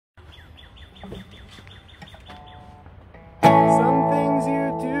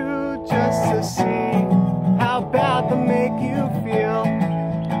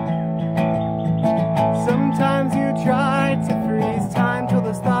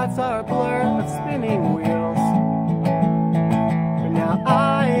are a blur of spinning wheels. But now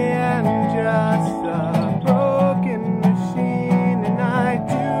I am just a broken machine, and I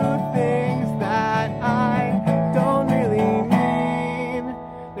do things that I don't really mean.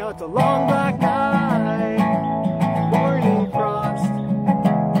 Now it's a long black night, morning frost.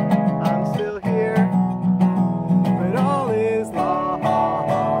 I'm still here, but all is lost.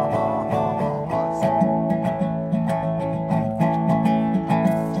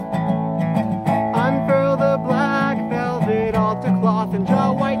 Unfurl the black velvet altar cloth and draw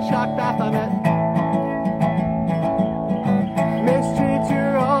a white chalk bath on it. Mistreat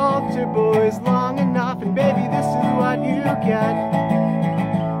your altar boys long enough, and baby, this is what you get.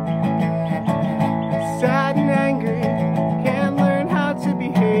 Sad and angry, can't learn how to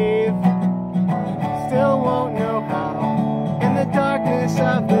behave, still won't know how in the darkness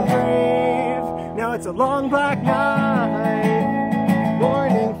of the grave. Now it's a long black night,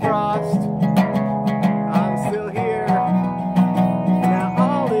 morning